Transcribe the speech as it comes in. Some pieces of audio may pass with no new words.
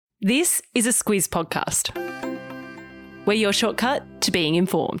This is a Squiz podcast. We're your shortcut to being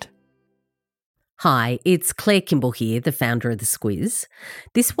informed. Hi, it's Claire Kimball here, the founder of The Squiz.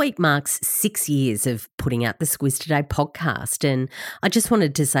 This week marks 6 years of putting out the Squiz Today podcast, and I just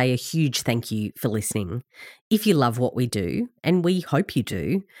wanted to say a huge thank you for listening. If you love what we do, and we hope you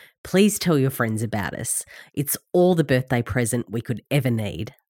do, please tell your friends about us. It's all the birthday present we could ever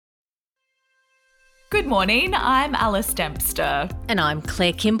need. Good morning, I'm Alice Dempster. And I'm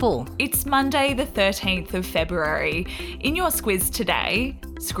Claire Kimball. It's Monday the 13th of February. In your Squiz today,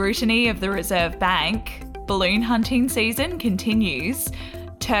 scrutiny of the Reserve Bank, balloon hunting season continues,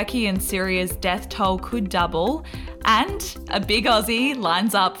 Turkey and Syria's death toll could double, and a big Aussie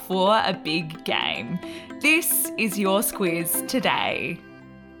lines up for a big game. This is your Squiz today.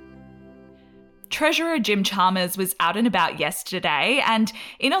 Treasurer Jim Chalmers was out and about yesterday, and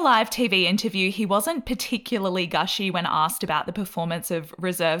in a live TV interview, he wasn't particularly gushy when asked about the performance of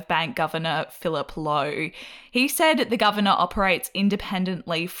Reserve Bank Governor Philip Lowe. He said the governor operates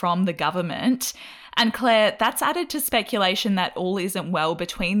independently from the government. And Claire, that's added to speculation that all isn't well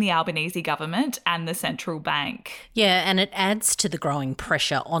between the Albanese government and the central bank. Yeah, and it adds to the growing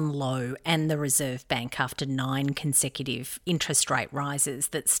pressure on Lowe and the Reserve Bank after 9 consecutive interest rate rises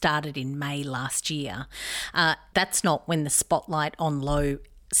that started in May last year. That's not when the spotlight on Lowe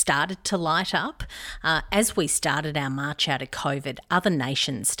started to light up. As we started our march out of COVID, other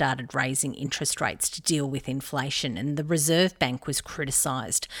nations started raising interest rates to deal with inflation, and the Reserve Bank was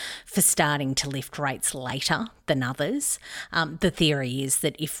criticised for starting to lift rates later than others. The theory is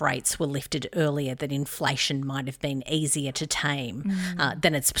that if rates were lifted earlier, that inflation might have been easier to tame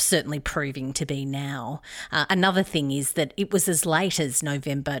than it's certainly proving to be now. Another thing is that it was as late as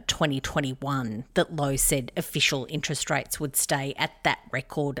November 2021 that Lowe said official interest rates would stay at that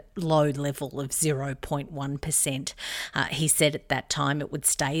record low level of 0.1%. He said at that time it would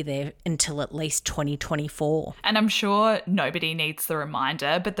stay there until at least 2024. And I'm sure nobody needs the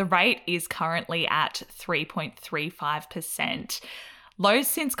reminder, but the rate is currently at 3.35%. Lowe's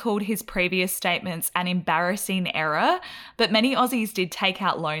since called his previous statements an embarrassing error, but many Aussies did take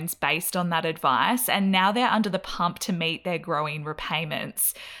out loans based on that advice, and now they're under the pump to meet their growing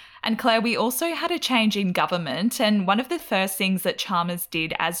repayments. And Claire, we also had a change in government, and one of the first things that Chalmers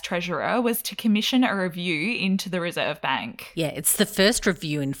did as Treasurer was to commission a review into the Reserve Bank. Yeah, it's the first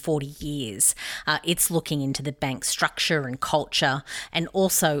review in 40 years. It's looking into the bank's structure and culture, and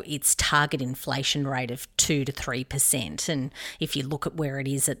also its target inflation rate of 2 to 3%. And if you look at where it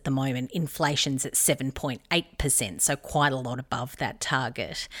is at the moment, inflation's at 7.8%, so quite a lot above that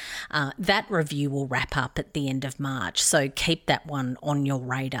target. That review will wrap up at the end of March, so keep that one on your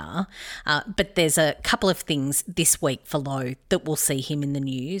radar. But there's a couple of things this week for Lowe that will see him in the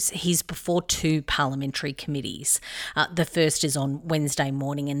news. He's before 2 parliamentary committees. The first is on Wednesday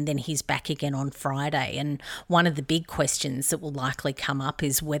morning, and then he's back again on Friday. And one of the big questions that will likely come up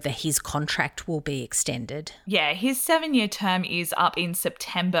is whether his contract will be extended. Yeah, his 7-year term is up in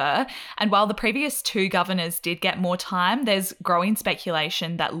September. And while the previous 2 governors did get more time, there's growing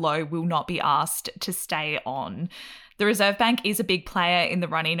speculation that Lowe will not be asked to stay on. The Reserve Bank is a big player in the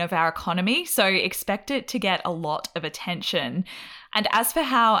running of our economy, so expect it to get a lot of attention. And as for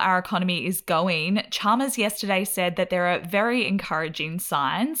how our economy is going, Chalmers yesterday said that there are very encouraging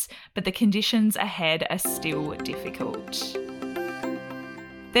signs, but the conditions ahead are still difficult.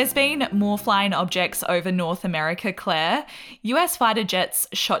 There's been more flying objects over North America, Claire. US fighter jets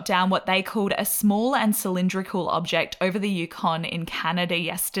shot down what they called a small and cylindrical object over the Yukon in Canada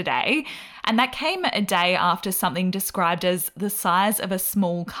yesterday. And that came a day after something described as the size of a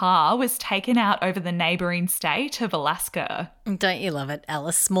small car was taken out over the neighbouring state of Alaska. Don't you love it,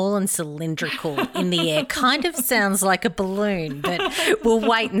 Alice? Small and cylindrical in the air kind of sounds like a balloon, but we'll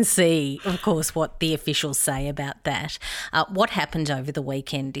wait and see, of course, what the officials say about that. What happened over the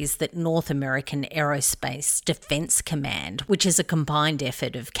weekend is that North American Aerospace Defence Command, which is a combined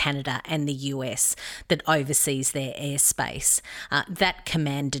effort of Canada and the US that oversees their airspace, that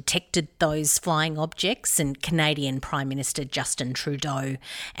command detected those flying objects, and Canadian Prime Minister Justin Trudeau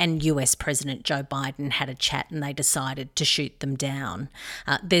and US President Joe Biden had a chat and they decided to shoot them down.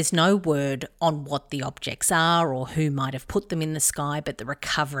 There's no word on what the objects are or who might have put them in the sky, but the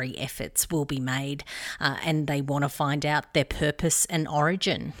recovery efforts will be made and they want to find out their purpose and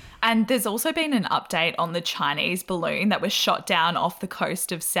origin. And there's also been an update on the Chinese balloon that was shot down off the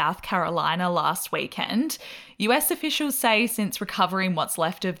coast of South Carolina last weekend. US officials say since recovering what's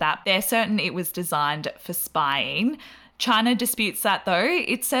left of that, they're certain it was designed for spying. China disputes that though.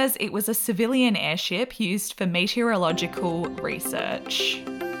 It says it was a civilian airship used for meteorological research.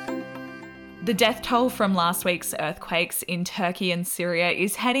 The death toll from last week's earthquakes in Turkey and Syria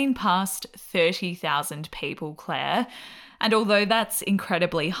is heading past 30,000 people, Claire. And although that's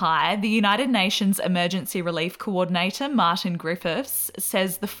incredibly high, the United Nations Emergency Relief Coordinator, Martin Griffiths,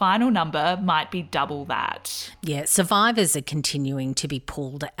 says the final number might be double that. Yeah, survivors are continuing to be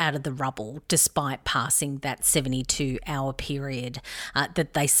pulled out of the rubble despite passing that 72-hour period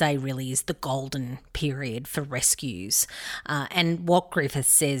that they say really is the golden period for rescues. And what Griffiths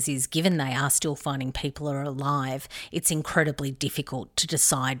says is, given they are still finding people are alive, it's incredibly difficult to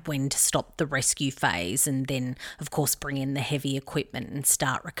decide when to stop the rescue phase and then, of course, bring in the heavy equipment and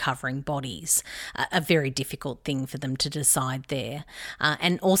start recovering bodies. A very difficult thing for them to decide there.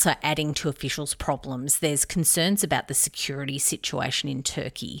 And also adding to officials' problems, there's concerns about the security situation in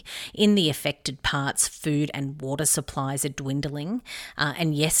Turkey. In the affected parts, food and water supplies are dwindling.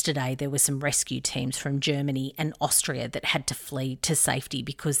 And yesterday there were some rescue teams from Germany and Austria that had to flee to safety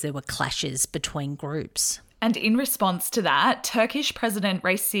because there were clashes between groups. And in response to that, Turkish President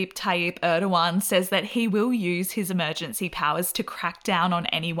Recep Tayyip Erdogan says that he will use his emergency powers to crack down on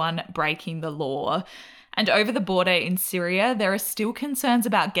anyone breaking the law. And over the border in Syria, there are still concerns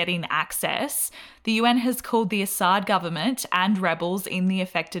about getting access. The UN has called the Assad government and rebels in the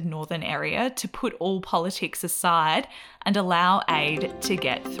affected northern area to put all politics aside and allow aid to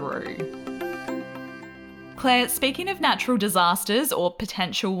get through. Claire, speaking of natural disasters or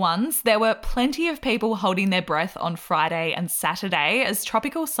potential ones, there were plenty of people holding their breath on Friday and Saturday as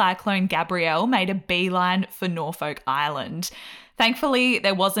Tropical Cyclone Gabrielle made a beeline for Norfolk Island. Thankfully,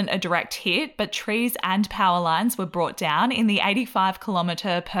 there wasn't a direct hit, but trees and power lines were brought down in the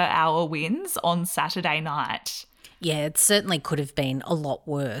 85km/hour winds on Saturday night. Yeah, it certainly could have been a lot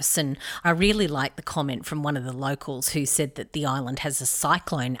worse. And I really like the comment from one of the locals who said that the island has a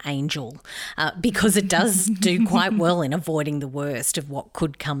cyclone angel because it does do quite well in avoiding the worst of what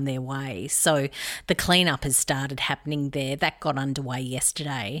could come their way. So the cleanup has started happening there. That got underway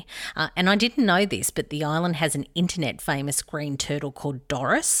yesterday. And I didn't know this, but the island has an internet famous green turtle called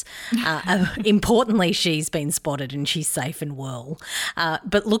Doris. Importantly, she's been spotted and she's safe and well.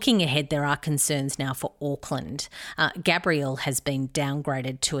 But looking ahead, there are concerns now for Auckland. Gabrielle has been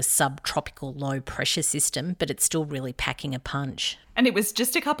downgraded to a subtropical low pressure system, but it's still really packing a punch. And it was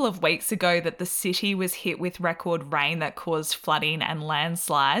just a couple of weeks ago that the city was hit with record rain that caused flooding and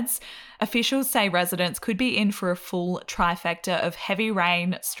landslides. Officials say residents could be in for a full trifecta of heavy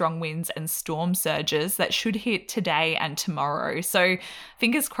rain, strong winds and storm surges that should hit today and tomorrow. So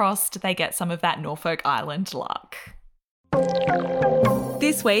fingers crossed they get some of that Norfolk Island luck.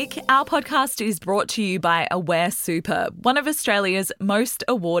 This week, our podcast is brought to you by Aware Super, one of Australia's most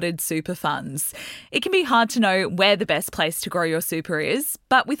awarded super funds. It can be hard to know where the best place to grow your super is,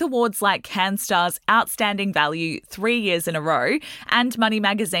 but with awards like CanStar's Outstanding Value 3 years in a row and Money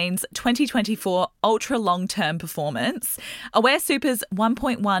Magazine's 2024 Ultra Long-Term Performance, Aware Super's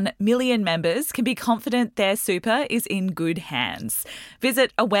 1.1 million members can be confident their super is in good hands.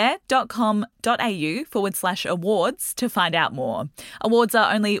 Visit aware.com.au/awards to find out more. Awards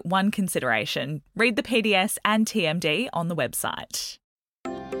are only one consideration. Read the PDS and TMD on the website.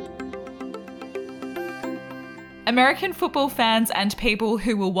 American football fans and people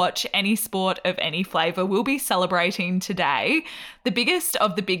who will watch any sport of any flavour will be celebrating today. The biggest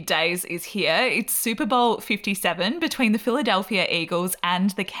of the big days is here. It's Super Bowl 57 between the Philadelphia Eagles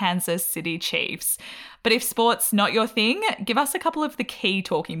and the Kansas City Chiefs. But if sport's not your thing, give us a couple of the key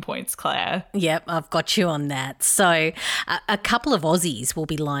talking points, Claire. Yep, I've got you on that. So a couple of Aussies will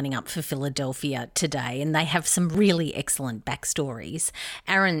be lining up for Philadelphia today, and they have some really excellent backstories.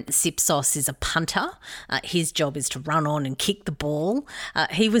 Aaron Sipsos is a punter. His job is to run on and kick the ball.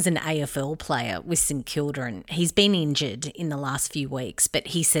 He was an AFL player with St Kilda, and he's been injured in the last few weeks, but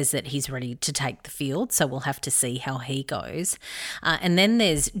he says that he's ready to take the field, so we'll have to see how he goes. And then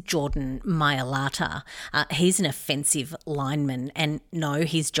there's Jordan Mailata. He's an offensive lineman, and no,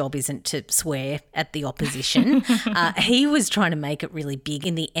 his job isn't to swear at the opposition. He was trying to make it really big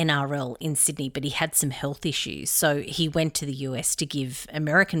in the NRL in Sydney, but he had some health issues, so he went to the US to give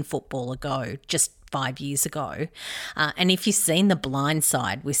American football a go just 5 years ago. And if you've seen The Blind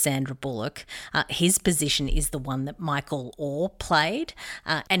Side with Sandra Bullock, his position is the one that Michael Orr played,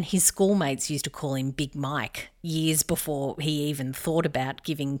 and his schoolmates used to call him Big Mike years before he even thought about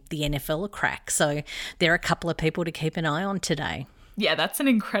giving the NFL a crack. So there are a couple of people to keep an eye on today. Yeah, that's an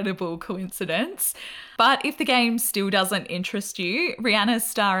incredible coincidence. But if the game still doesn't interest you, Rihanna's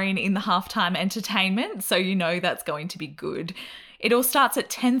starring in the halftime entertainment, so you know that's going to be good. It all starts at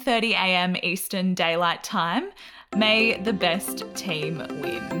 10:30 a.m. Eastern Daylight Time. May the best team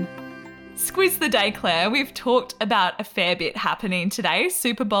win. Squiz the day, Claire. We've talked about a fair bit happening today.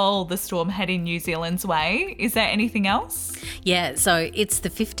 Super Bowl, the storm heading New Zealand's way. Is there anything else? Yeah, so it's the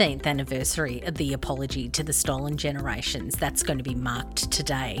 15th anniversary of the apology to the stolen generations. That's going to be marked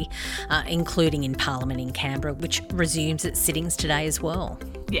today, including in Parliament in Canberra, which resumes its sittings today as well.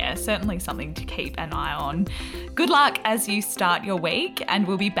 Yeah, certainly something to keep an eye on. Good luck as you start your week, and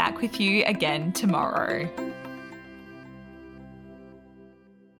we'll be back with you again tomorrow.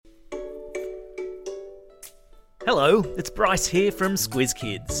 Hello, it's Bryce here from Squiz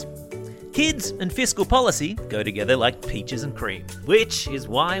Kids. Kids and fiscal policy go together like peaches and cream, which is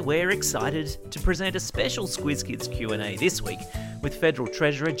why we're excited to present a special Squiz Kids Q&A this week with Federal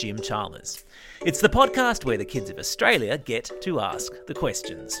Treasurer Jim Chalmers. It's the podcast where the kids of Australia get to ask the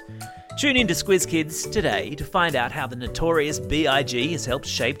questions. Tune in to Squiz Kids today to find out how the notorious BIG has helped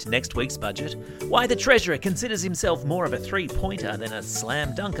shape next week's budget, why the Treasurer considers himself more of a three-pointer than a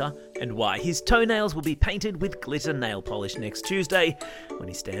slam dunker, and why his toenails will be painted with glitter nail polish next Tuesday when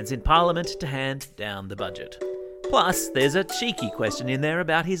he stands in Parliament to hand down the budget. Plus, there's a cheeky question in there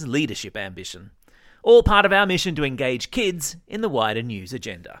about his leadership ambition. All part of our mission to engage kids in the wider news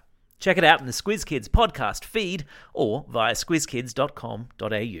agenda. Check it out in the Squiz Kids podcast feed or via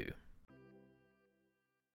squizkids.com.au.